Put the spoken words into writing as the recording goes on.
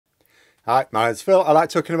Hi, my name's Phil. I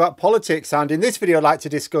like talking about politics, and in this video I'd like to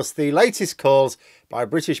discuss the latest calls by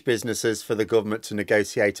British businesses for the government to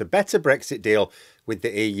negotiate a better Brexit deal with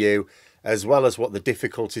the EU, as well as what the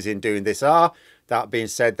difficulties in doing this are. That being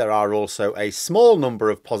said, there are also a small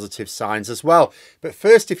number of positive signs as well. But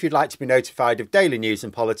first, if you'd like to be notified of daily news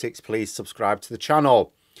and politics, please subscribe to the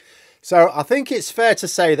channel. So I think it's fair to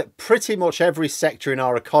say that pretty much every sector in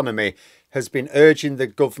our economy has been urging the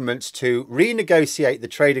government to renegotiate the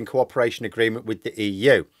trade and cooperation agreement with the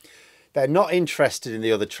EU. They're not interested in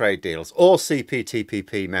the other trade deals or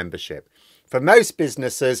CPTPP membership. For most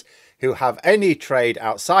businesses who have any trade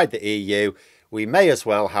outside the EU, we may as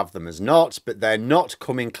well have them as not, but they're not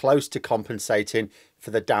coming close to compensating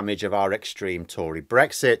for the damage of our extreme Tory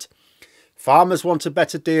Brexit. Farmers want a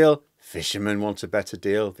better deal. Fishermen want a better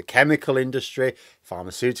deal, the chemical industry,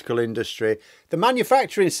 pharmaceutical industry, the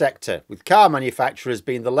manufacturing sector, with car manufacturers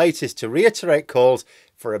being the latest to reiterate calls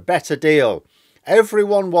for a better deal.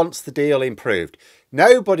 Everyone wants the deal improved.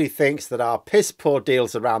 Nobody thinks that our piss poor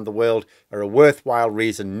deals around the world are a worthwhile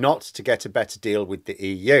reason not to get a better deal with the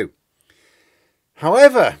EU.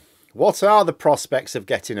 However, what are the prospects of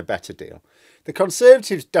getting a better deal? The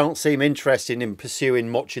Conservatives don't seem interested in pursuing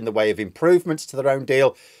much in the way of improvements to their own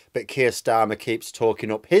deal, but Keir Starmer keeps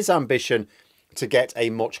talking up his ambition to get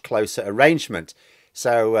a much closer arrangement.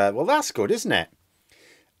 So, well, that's good, isn't it?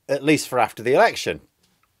 At least for after the election.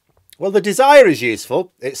 Well, the desire is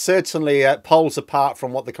useful. It certainly poles apart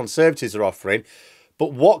from what the Conservatives are offering,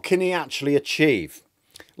 but what can he actually achieve?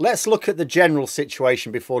 Let's look at the general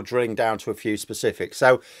situation before drilling down to a few specifics.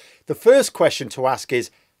 So, the first question to ask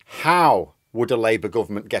is, how would a Labour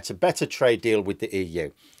government get a better trade deal with the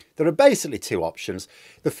EU? There are basically two options.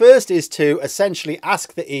 The first is to essentially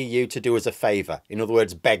ask the EU to do us a favour. In other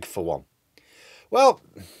words, beg for one. Well,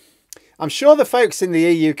 I'm sure the folks in the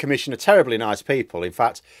EU Commission are terribly nice people. In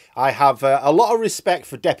fact, I have a lot of respect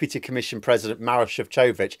for Deputy Commission President Maroš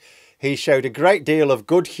Šefčovič. He showed a great deal of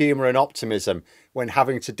good humour and optimism when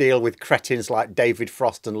having to deal with cretins like David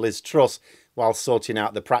Frost and Liz Truss while sorting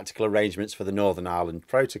out the practical arrangements for the Northern Ireland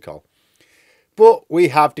Protocol. But we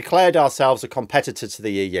have declared ourselves a competitor to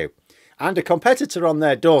the EU and a competitor on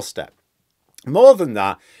their doorstep. More than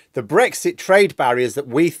that, the Brexit trade barriers that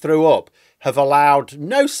we threw up have allowed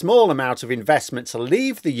no small amount of investment to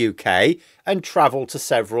leave the UK and travel to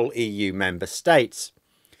several EU member states.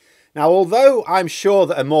 Now, although I'm sure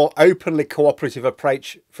that a more openly cooperative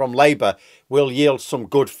approach from Labour will yield some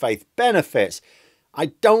good faith benefits, I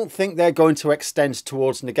don't think they're going to extend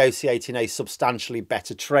towards negotiating a substantially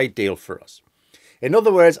better trade deal for us. In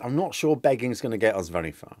other words, I'm not sure begging is going to get us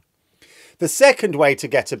very far. The second way to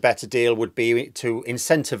get a better deal would be to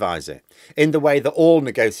incentivise it in the way that all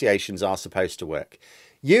negotiations are supposed to work.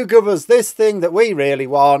 You give us this thing that we really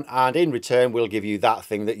want, and in return, we'll give you that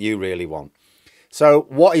thing that you really want. So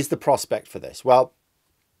what is the prospect for this? Well,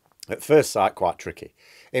 at first sight, quite tricky.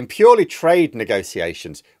 In purely trade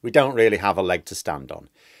negotiations, we don't really have a leg to stand on.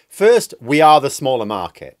 First, we are the smaller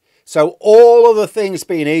market. So all other things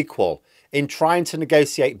being equal, in trying to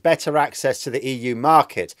negotiate better access to the EU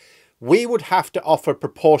market, we would have to offer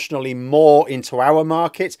proportionally more into our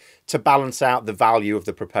market to balance out the value of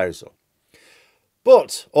the proposal.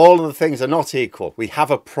 But all of the things are not equal. We have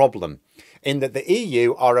a problem in that the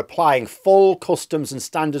EU are applying full customs and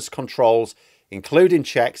standards controls, including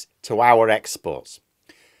checks, to our exports.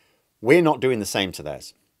 We're not doing the same to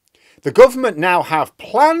theirs. The government now have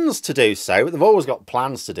plans to do so. They've always got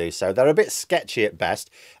plans to do so. They're a bit sketchy at best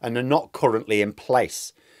and are not currently in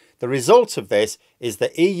place. The result of this is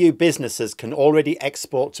that EU businesses can already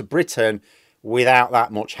export to Britain without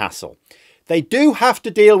that much hassle. They do have to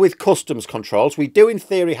deal with customs controls. We do in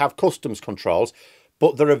theory have customs controls,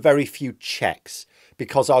 but there are very few checks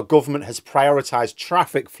because our government has prioritised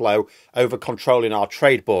traffic flow over controlling our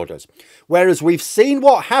trade borders. Whereas we've seen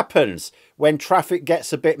what happens when traffic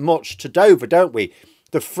gets a bit much to Dover, don't we?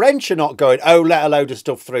 The French are not going, oh, let a load of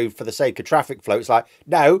stuff through for the sake of traffic flow. It's like,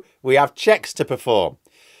 no, we have checks to perform.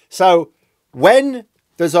 So when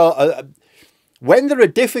there are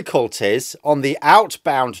difficulties on the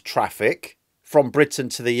outbound traffic from Britain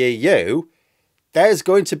to the EU, there's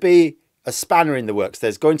going to be a spanner in the works.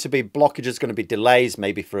 There's going to be blockages, going to be delays,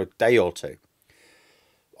 maybe for a day or two.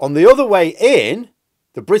 On the other way in,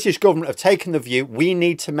 the British government have taken the view we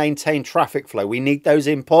need to maintain traffic flow. We need those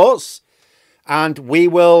imports, and we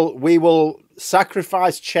will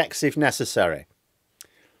sacrifice checks if necessary.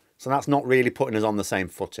 So that's not really putting us on the same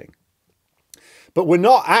footing. But we're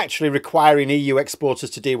not actually requiring EU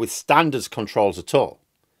exporters to deal with standards controls at all.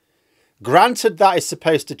 Granted, that is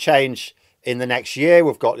supposed to change in the next year.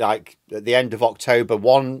 We've got, like, at the end of October,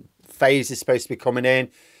 one phase is supposed to be coming in.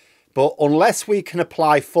 But unless we can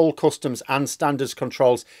apply full customs and standards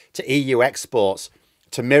controls to EU exports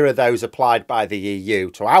to mirror those applied by the EU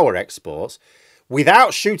to our exports,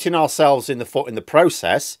 without shooting ourselves in the foot in the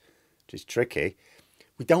process, which is tricky,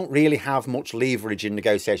 we don't really have much leverage in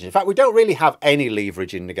negotiations. In fact, we don't really have any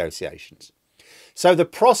leverage in negotiations. So the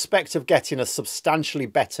prospect of getting a substantially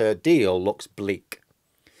better deal looks bleak.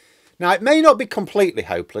 Now, it may not be completely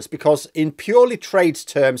hopeless because in purely trade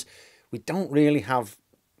terms, we don't really have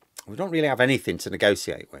anything to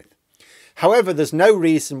negotiate with. However, there's no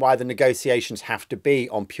reason why the negotiations have to be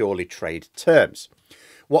on purely trade terms.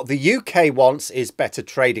 What the UK wants is better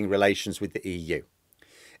trading relations with the EU.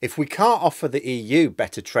 If we can't offer the EU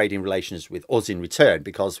better trading relations with us in return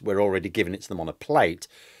because we're already giving it to them on a plate,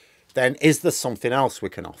 then is there something else we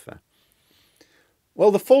can offer? Well,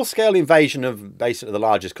 the full-scale invasion of basically the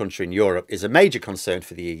largest country in Europe is a major concern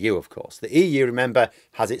for the EU, of course. The EU, remember,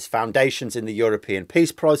 has its foundations in the European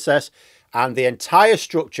peace process, and the entire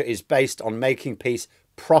structure is based on making peace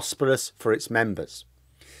prosperous for its members.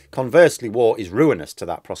 Conversely, war is ruinous to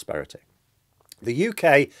that prosperity. The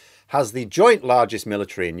UK has the joint largest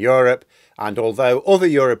military in Europe, and although other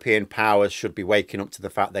European powers should be waking up to the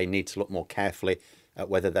fact they need to look more carefully at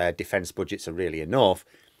whether their defence budgets are really enough,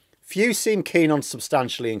 few seem keen on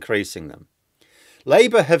substantially increasing them.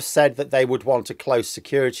 Labour have said that they would want a close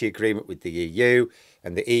security agreement with the EU,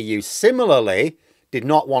 and the EU similarly did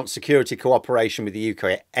not want security cooperation with the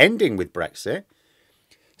UK ending with Brexit.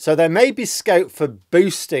 So there may be scope for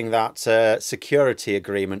boosting that security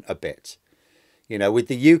agreement a bit. You know, with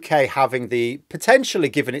the UK having potentially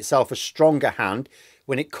given itself a stronger hand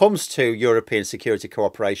when it comes to European security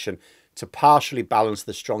cooperation to partially balance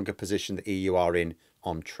the stronger position the EU are in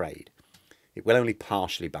on trade. It will only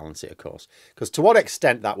partially balance it, of course, because to what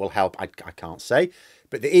extent that will help, I can't say.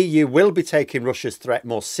 But the EU will be taking Russia's threat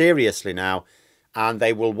more seriously now, and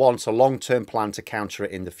they will want a long-term plan to counter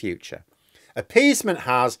it in the future. Appeasement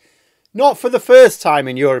has, not for the first time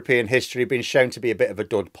in European history, been shown to be a bit of a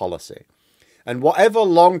dud policy. And whatever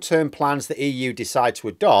long-term plans the EU decide to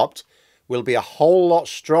adopt will be a whole lot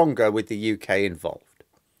stronger with the UK involved.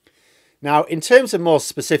 Now, in terms of more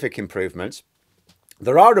specific improvements,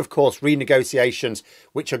 there are, of course, renegotiations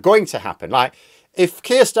which are going to happen. Like, if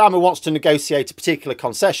Keir Starmer wants to negotiate a particular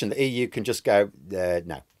concession, the EU can just go,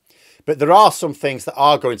 no. But there are some things that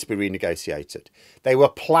are going to be renegotiated. They were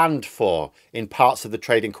planned for in parts of the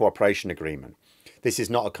Trading Cooperation Agreement. This is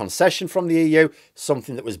not a concession from the EU,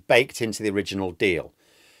 something that was baked into the original deal.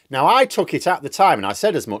 Now, I took it at the time, and I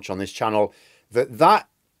said as much on this channel, that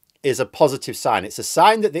is a positive sign. It's a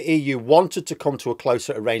sign that the EU wanted to come to a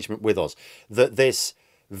closer arrangement with us, that this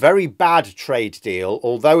very bad trade deal,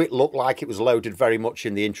 although it looked like it was loaded very much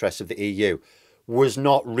in the interest of the EU, was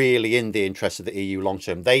not really in the interest of the EU long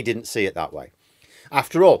term. They didn't see it that way.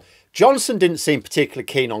 After all, Johnson didn't seem particularly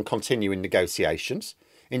keen on continuing negotiations.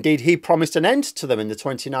 Indeed, he promised an end to them in the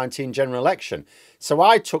 2019 general election. So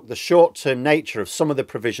I took the short-term nature of some of the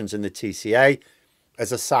provisions in the TCA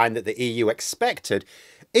as a sign that the EU expected,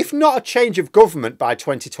 if not a change of government by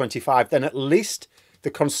 2025, then at least the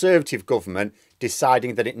Conservative government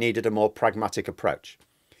deciding that it needed a more pragmatic approach.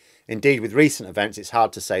 Indeed, with recent events, it's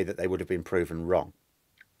hard to say that they would have been proven wrong.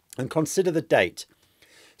 And consider the date.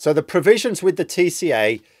 So the provisions with the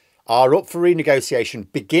TCA are up for renegotiation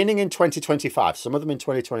beginning in 2025, some of them in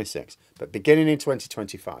 2026, but beginning in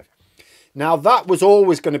 2025. Now, that was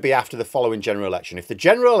always going to be after the following general election. If the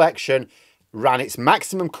general election ran its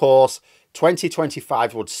maximum course,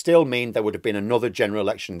 2025 would still mean there would have been another general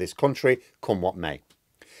election in this country, come what may.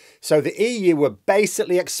 So the EU were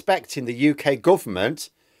basically expecting the UK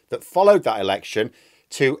government that followed that election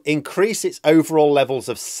to increase its overall levels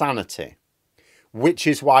of sanity, which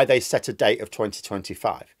is why they set a date of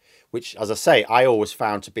 2025, which, as I say, I always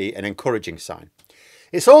found to be an encouraging sign.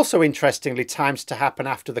 It's also interestingly timed to happen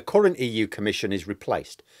after the current EU Commission is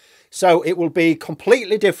replaced. So it will be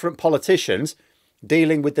completely different politicians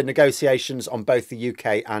dealing with the negotiations on both the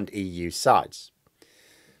UK and EU sides.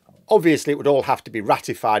 Obviously, it would all have to be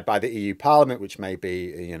ratified by the EU Parliament, which may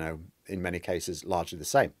be, you know, in many cases, largely the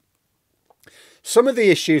same. Some of the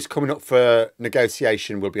issues coming up for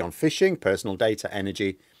negotiation will be on fishing, personal data,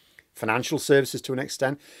 energy, financial services to an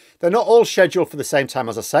extent. They're not all scheduled for the same time,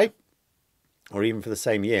 as I say, or even for the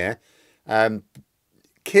same year.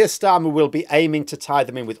 Keir Starmer will be aiming to tie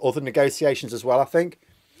them in with other negotiations as well, I think.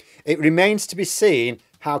 It remains to be seen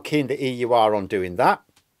how keen the EU are on doing that.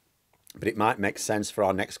 But it might make sense for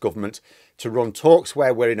our next government to run talks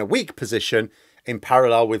where we're in a weak position in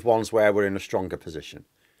parallel with ones where we're in a stronger position.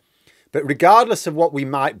 But regardless of what we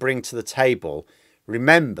might bring to the table,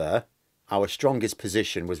 remember our strongest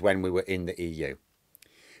position was when we were in the EU.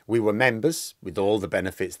 We were members with all the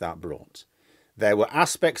benefits that brought. There were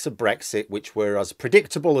aspects of Brexit which were as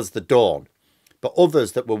predictable as the dawn, but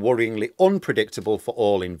others that were worryingly unpredictable for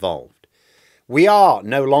all involved. We are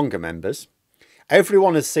no longer members.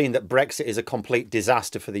 Everyone has seen that Brexit is a complete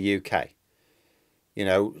disaster for the UK. You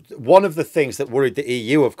know, one of the things that worried the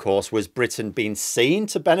EU, of course, was Britain being seen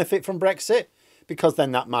to benefit from Brexit, because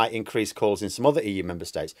then that might increase calls in some other EU member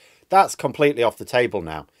states. That's completely off the table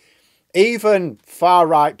now. Even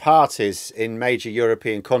far-right parties in major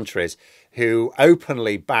European countries who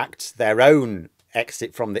openly backed their own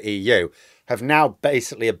exit from the EU have now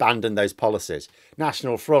basically abandoned those policies.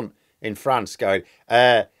 National Front in France going,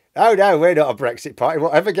 oh no, we're not a Brexit party.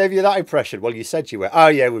 Whatever gave you that impression? Well, you said you were. Oh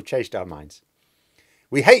yeah, we've changed our minds.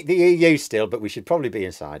 We hate the EU still, but we should probably be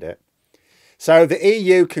inside it. So the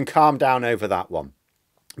EU can calm down over that one.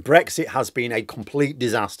 Brexit has been a complete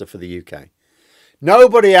disaster for the UK.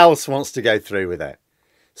 Nobody else wants to go through with it.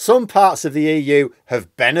 Some parts of the EU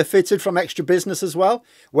have benefited from extra business as well,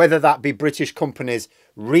 whether that be British companies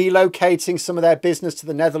relocating some of their business to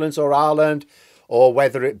the Netherlands or Ireland, or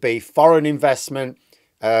whether it be foreign investment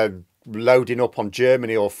loading up on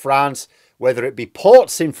Germany or France, whether it be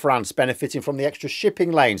ports in France benefiting from the extra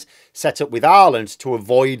shipping lanes set up with Ireland to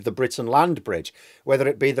avoid the Britain land bridge, whether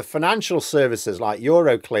it be the financial services like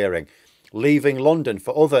Euro clearing, leaving London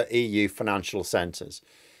for other EU financial centres.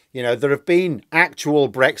 You know, there have been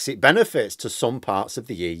actual Brexit benefits to some parts of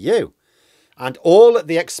the EU, and all at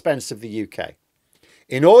the expense of the UK.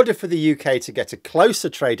 In order for the UK to get a closer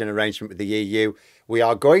trading arrangement with the EU, we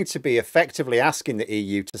are going to be effectively asking the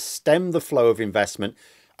EU to stem the flow of investment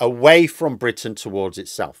away from Britain towards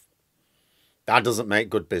itself. That doesn't make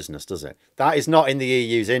good business, does it? That is not in the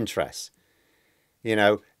EU's interests. You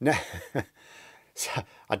know,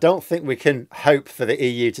 I don't think we can hope for the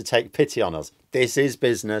EU to take pity on us. This is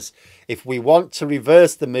business. If we want to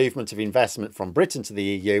reverse the movement of investment from Britain to the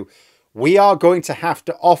EU, we are going to have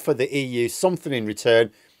to offer the EU something in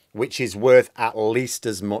return which is worth at least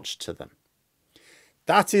as much to them.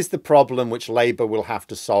 That is the problem which Labour will have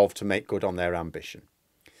to solve to make good on their ambition.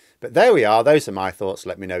 But there we are. Those are my thoughts.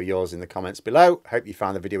 Let me know yours in the comments below. Hope you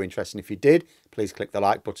found the video interesting. If you did, please click the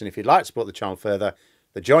like button if you'd like to support the channel further,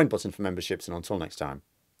 the join button for memberships, and until next time,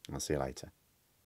 I'll see you later.